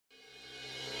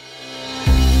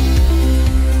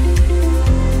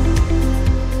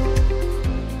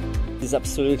is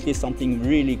absolutely something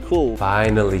really cool.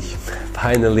 Finally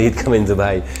it coming to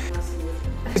Dubai.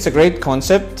 It's a great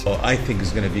concept. I think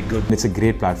it's going to be good. It's a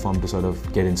great platform to sort of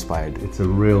get inspired. It's a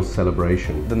real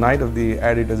celebration. The night of the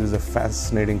AdEaters is a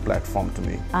fascinating platform to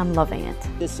me. I'm loving it.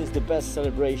 This is the best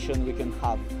celebration we can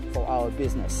have for our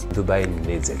business. Dubai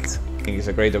needs it. I think it's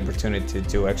a great opportunity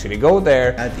to actually go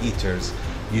there. AdEaters,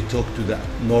 you talk to the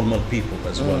normal people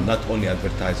as well, not only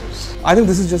advertisers. I think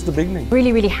this is just the beginning.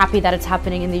 Really happy that it's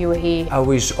happening in the UAE. I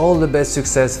wish all the best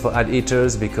success for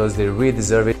AdEaters because they really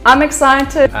deserve it. I'm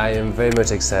excited. I am very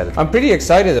much excited. I'm pretty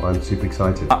excited. I'm super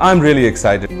excited. I'm really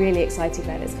excited. Really excited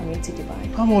that it's coming to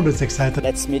Dubai. I'm always excited.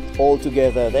 Let's meet all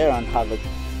together there and have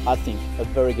I think, a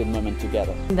very good moment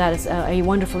together. That is a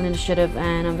wonderful initiative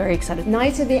and I'm very excited.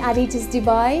 Night of the AdEaters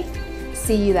Dubai.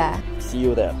 See you there. See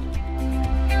you there.